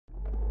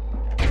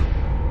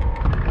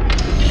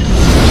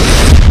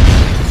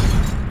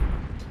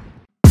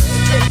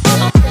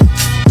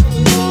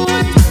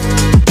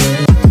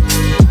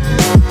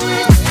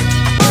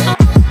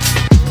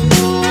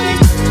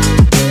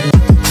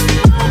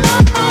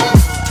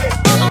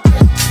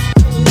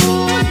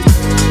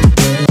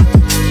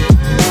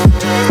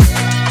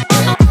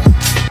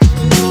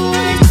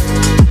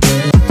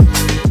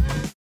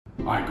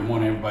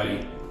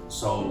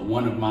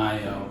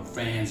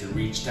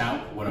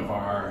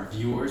our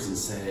viewers and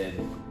said,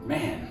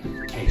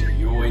 man, KJ,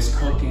 you're always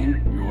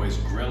cooking, you're always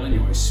grilling,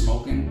 you're always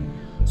smoking.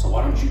 So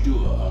why don't you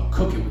do a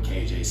Cooking with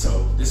KJ?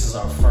 So this is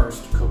our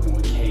first Cooking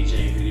with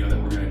KJ video that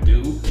we're gonna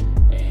do.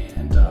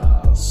 And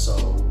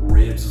so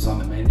ribs is on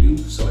the menu.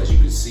 So as you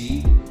can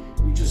see,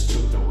 we just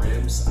took the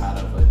ribs out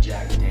of a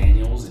Jack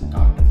Daniels and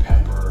Dr.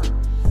 Pepper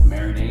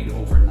marinade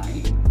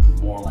overnight.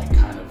 More like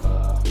kind of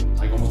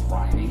like almost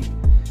brining.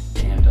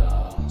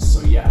 And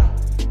so yeah,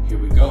 here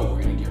we go.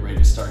 We're gonna get ready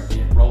to start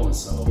getting rolling.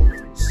 So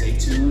stay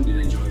tuned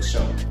and enjoy the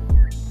show.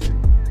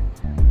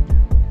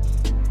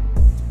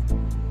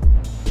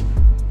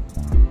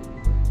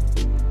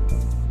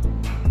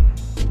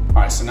 All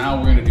right, so now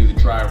we're gonna do the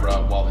dry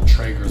rub while the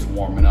Traeger is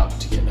warming up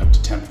to get up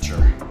to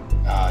temperature.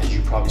 As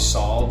you probably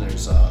saw,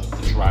 there's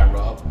the dry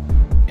rub.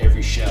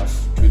 Every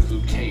chef, to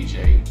include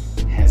KJ,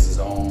 has his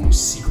own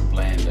secret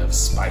blend of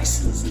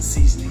spices and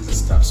seasonings and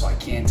stuff. So I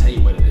can't tell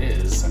you what it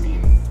is. I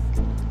mean,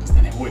 because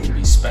then it wouldn't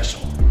be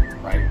special,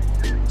 right?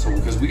 So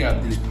because we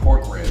got these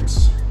pork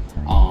ribs,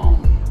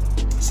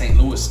 St.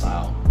 Louis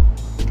style,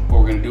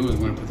 what we're gonna do is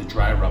we're gonna put the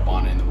dry rub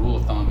on it. And the rule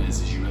of thumb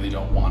is you really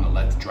don't want to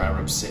let the dry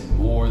rub sit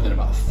more than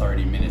about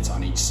 30 minutes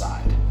on each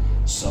side.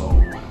 So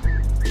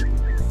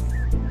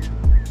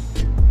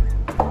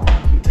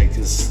you take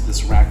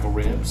this rack of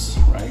ribs,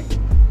 right?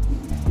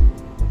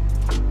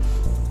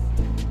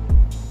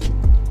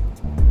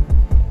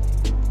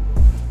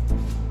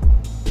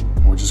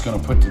 We're just gonna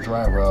put the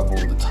dry rub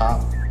over the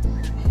top.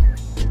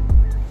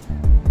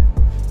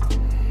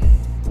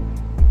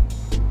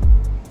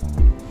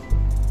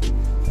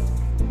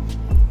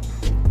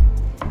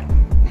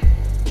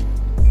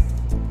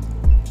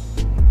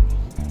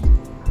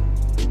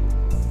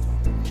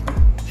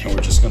 And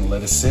we're just gonna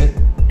let it sit,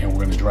 and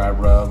we're gonna dry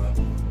rub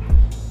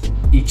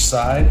each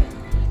side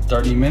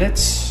 30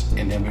 minutes,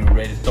 and then we're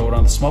ready to throw it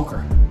on the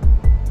smoker.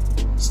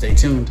 Stay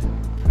tuned.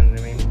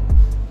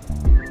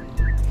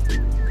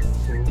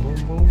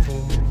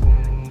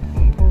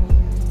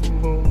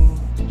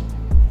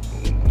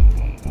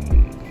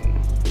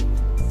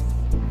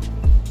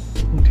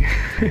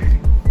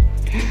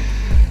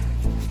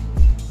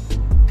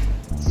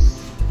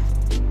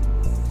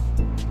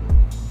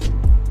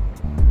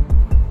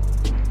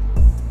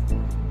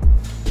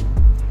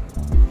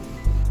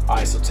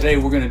 Alright, so today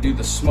we're gonna do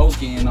the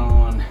smoking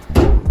on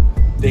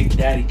Big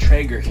Daddy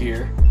Traeger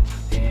here,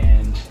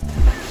 and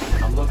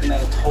I'm looking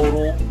at a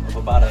total of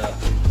about a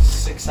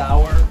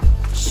 6-hour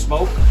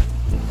smoke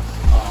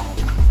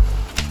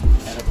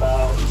at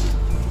about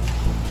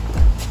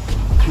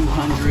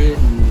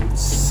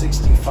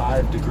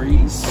 265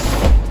 degrees.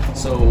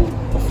 So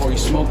before you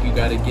smoke, you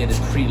gotta get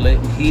it pre-lit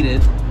and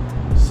heated.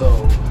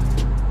 So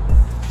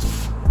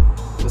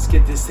let's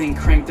get this thing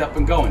cranked up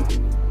and going.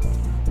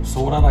 So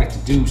what I like to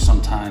do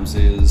sometimes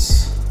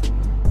is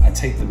I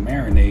take the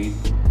marinade,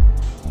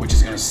 which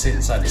is gonna sit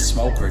inside the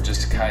smoker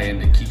just to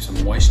kind of keep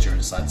some moisture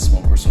inside the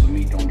smoker so the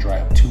meat don't dry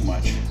up too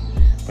much.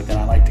 But then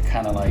I like to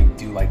kind of like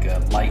do like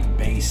a light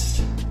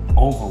base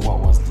over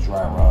what was the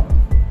dry rub,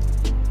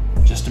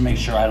 just to make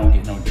sure I don't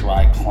get no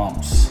dry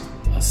clumps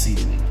of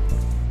seasoning.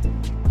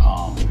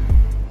 I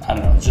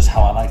don't know, it's just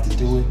how I like to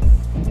do it.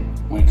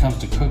 When it comes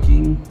to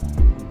cooking,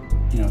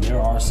 you know, there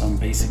are some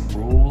basic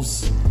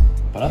rules,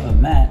 but other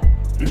than that,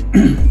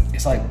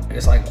 it's like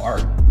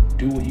art.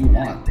 Do what you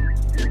want.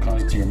 It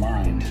comes to your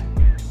mind.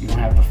 You don't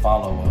have to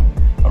follow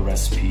a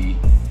recipe.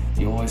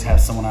 You always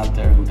have someone out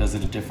there who does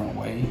it a different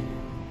way,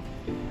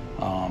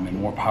 and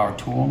more power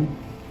to them.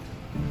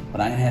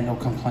 But I ain't had no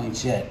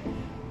complaints yet.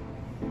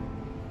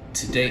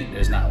 To date,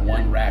 there's not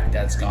one rack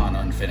that's gone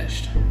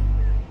unfinished.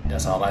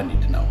 That's all I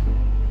need to know.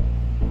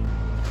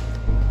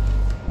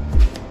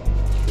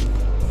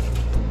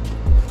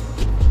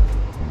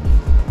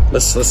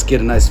 Let's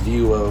get a nice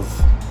view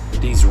of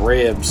these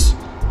ribs.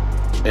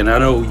 And I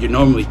know you're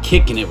normally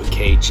kicking it with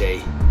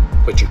KJ,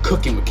 but you're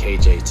cooking with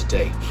KJ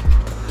today.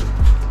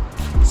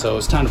 So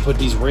it's time to put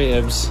these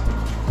ribs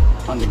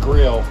on the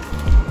grill,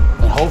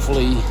 and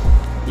hopefully,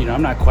 you know,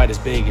 I'm not quite as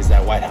big as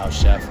that White House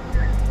chef.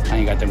 I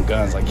ain't got them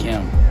guns like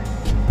him,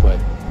 but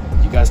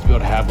you guys to be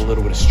able to have a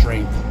little bit of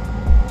strength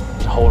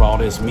to hold all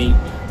this meat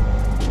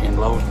and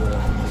load the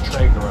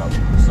Traeger up.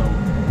 So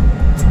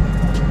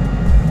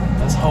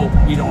let's hope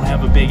we don't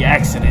have a big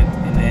accident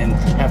and then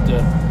have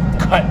to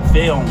cut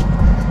film,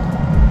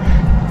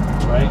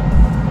 right?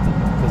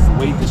 Because the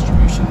weight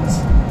distribution is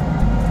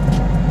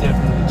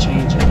definitely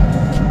changing.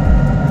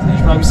 So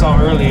you probably saw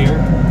earlier,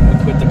 we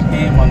put the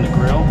ham on the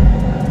grill.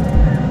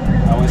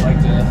 I always like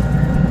to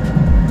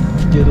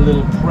get a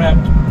little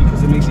prepped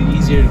because it makes it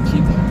easier to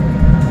keep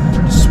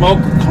the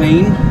smoker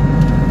clean.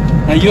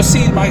 Now you'll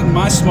see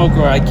my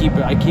smoker, I keep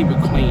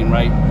it clean,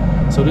 right?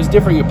 So there's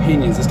differing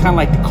opinions. It's kind of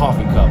like the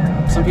coffee cup.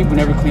 Some people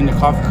never clean the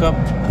coffee cup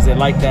because they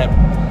like that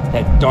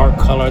dark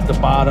color at the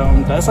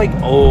bottom. That's like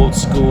old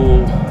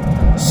school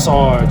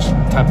Sarge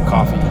type of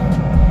coffee,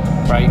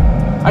 right?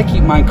 I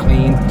keep mine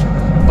clean,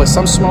 but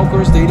some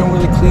smokers, they don't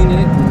really clean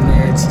it.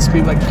 And it's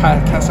people like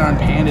cast iron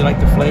pan, they like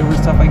the flavor and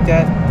stuff like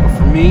that. But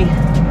for me,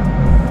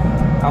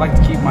 I like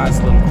to keep mine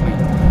a little clean.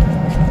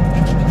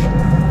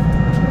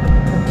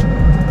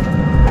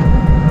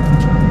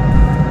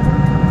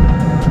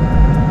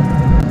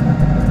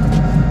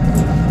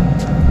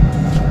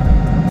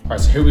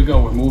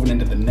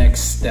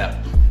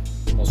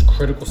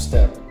 critical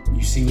step.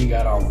 You see we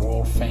got our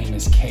world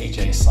famous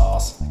KJ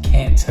sauce. I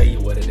can't tell you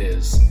what it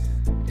is.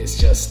 It's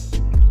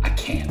just, I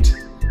can't.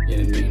 You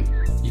know what I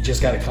mean? You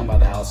just gotta come by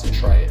the house and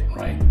try it,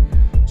 right?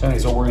 So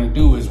anyways, what we're gonna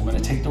do is we're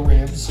gonna take the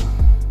ribs,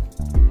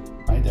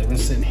 right, that have been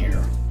sitting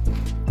here.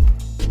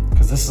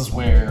 Because this is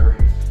where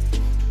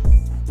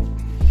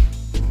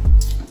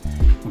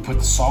we put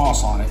the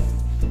sauce on it.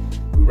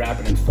 We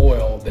wrap it in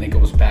foil, then it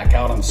goes back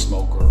out on the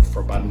smoker for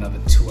about another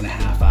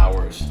 2.5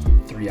 hours,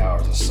 3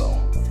 hours or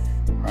so,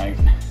 right?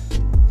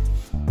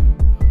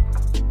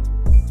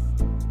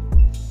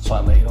 So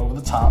I lay it over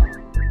the top.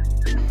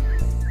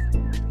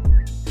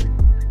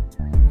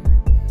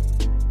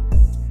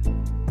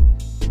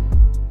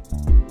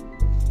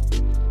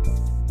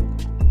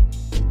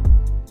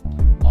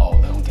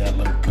 Oh, don't that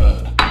look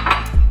good?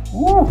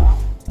 Woo!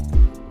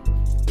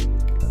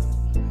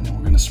 And then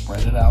we're gonna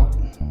spread it out.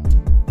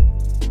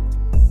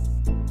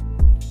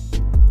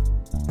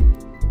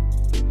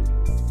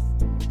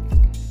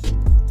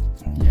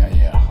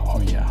 Yeah,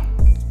 oh yeah.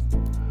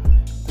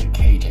 The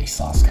KJ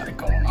sauce got it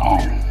going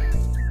on.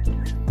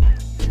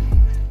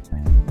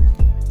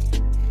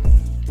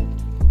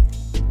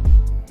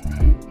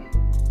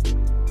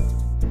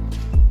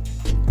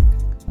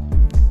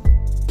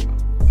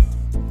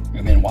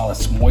 And then while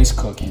it's moist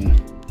cooking,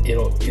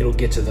 it'll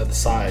get to the other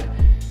side.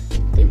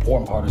 The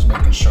important part is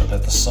making sure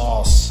that the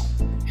sauce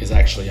is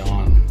actually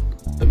on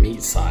the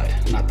meat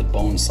side, not the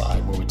bone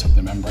side where we took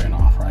the membrane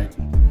off, right?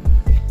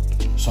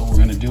 So what we're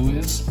gonna do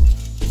is,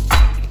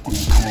 we're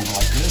gonna come over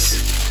like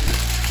this.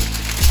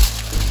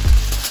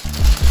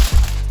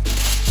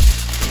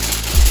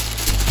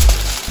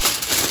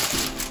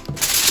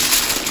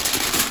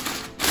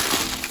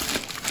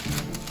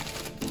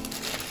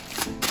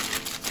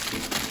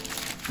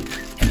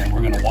 And then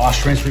we're gonna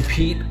wash, rinse,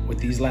 repeat with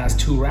these last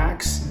 2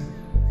 racks.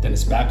 Then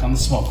it's back on the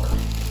smoker.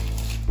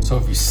 So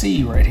if you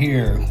see right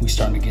here, we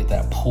starting to get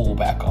that pull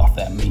back off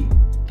that meat.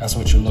 That's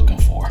what you're looking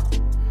for,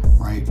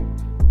 right?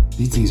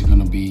 These things are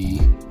gonna be,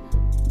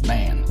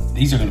 man,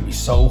 these are gonna be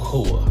so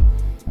hua,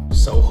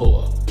 so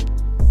hua.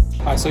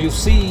 All right, so you'll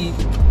see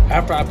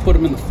after I put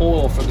them in the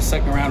foil for the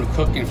second round of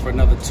cooking for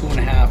another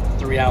 2.5 to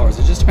 3 hours.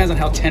 It just depends on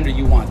how tender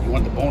you want. You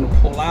want the bone to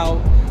pull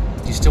out?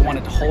 Do you still want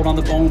it to hold on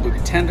the bone but be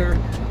tender?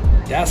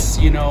 That's,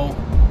 you know,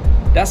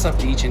 that's up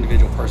to each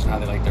individual person how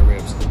they like their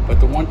ribs. But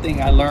the one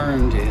thing I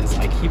learned is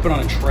I keep it on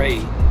a tray,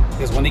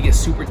 because when they get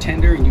super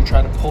tender and you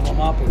try to pull them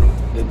up,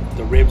 and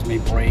the ribs may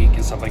break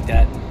and stuff like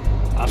that.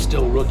 I'm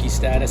still rookie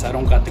status. I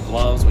don't got the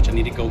gloves, which I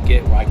need to go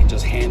get where I can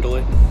just handle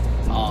it.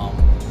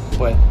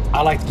 But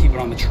I like to keep it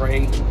on the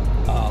tray,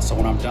 so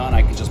when I'm done,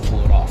 I can just pull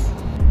it off.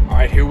 All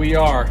right, here we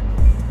are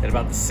at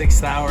about the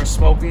 6th hour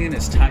smoking.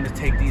 It's time to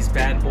take these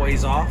bad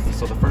boys off.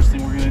 So the first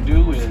thing we're gonna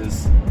do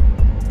is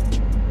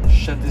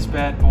shut this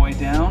bad boy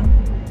down.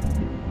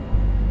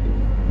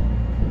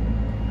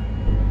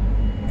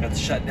 Got the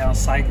shutdown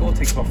cycle. It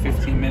takes about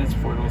 15 minutes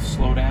before it'll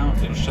slow down.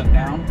 It'll shut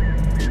down.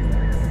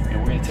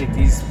 And we're gonna take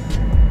these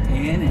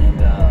in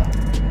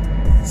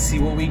and see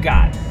what we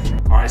got.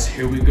 All right, so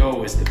here we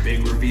go. It's the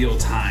big reveal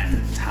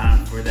time.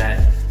 Time for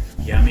that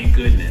yummy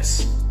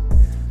goodness.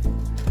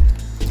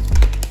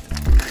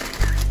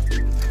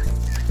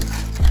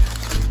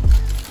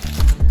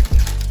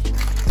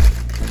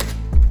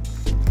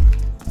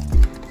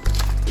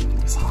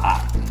 It's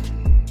hot.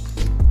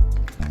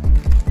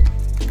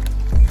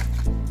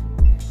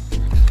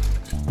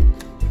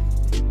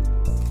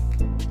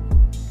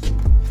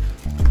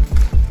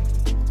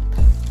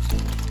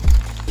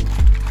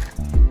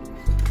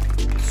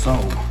 So,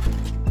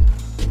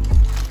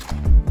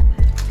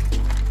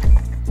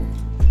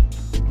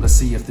 let's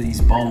see if these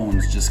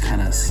bones just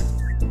kind of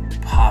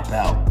pop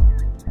out.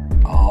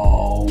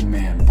 Oh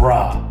man,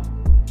 bruh.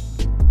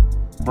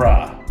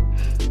 Bruh.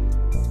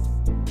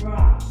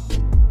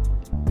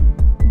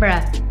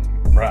 Bruh.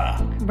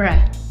 Bruh.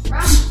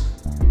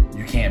 Bruh.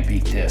 You can't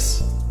beat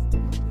this.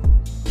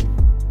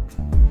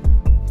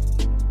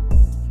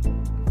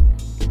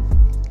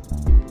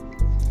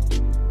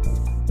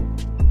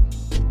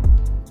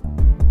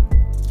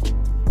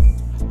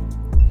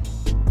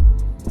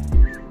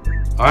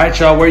 All right,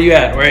 y'all, where you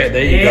at?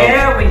 There you go.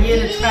 Yeah, we're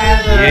here to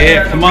try the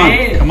Yeah, come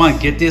on, come on,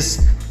 get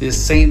this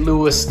St.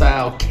 Louis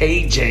style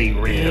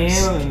KJ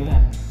ribs.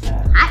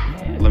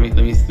 Yeah. Let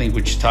me think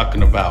what you're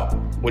talking about.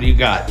 What do you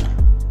got?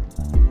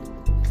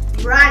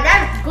 Bruh,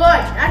 that's good.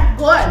 That's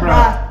good,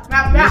 bruh.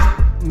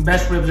 Bruh.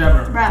 Best ribs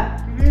ever. Bruh.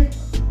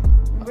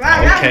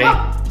 Bruh, Okay,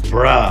 that's good.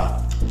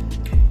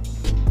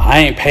 bruh. I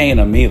ain't paying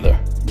them either,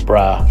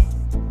 bruh.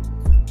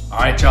 All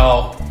right,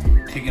 y'all,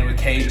 Kicking with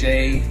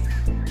KJ.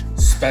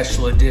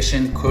 Special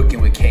edition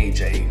Cooking with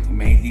KJ. We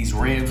made these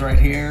ribs right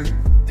here.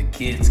 The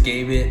kids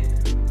gave it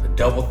a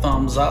double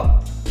thumbs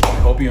up. I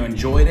hope you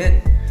enjoyed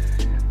it.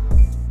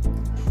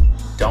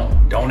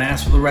 Don't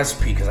ask for the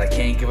recipe because I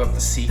can't give up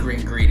the secret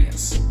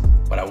ingredients.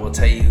 But I will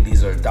tell you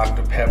these are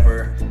Dr.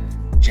 Pepper,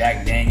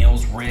 Jack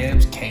Daniel's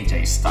ribs,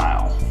 KJ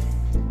style.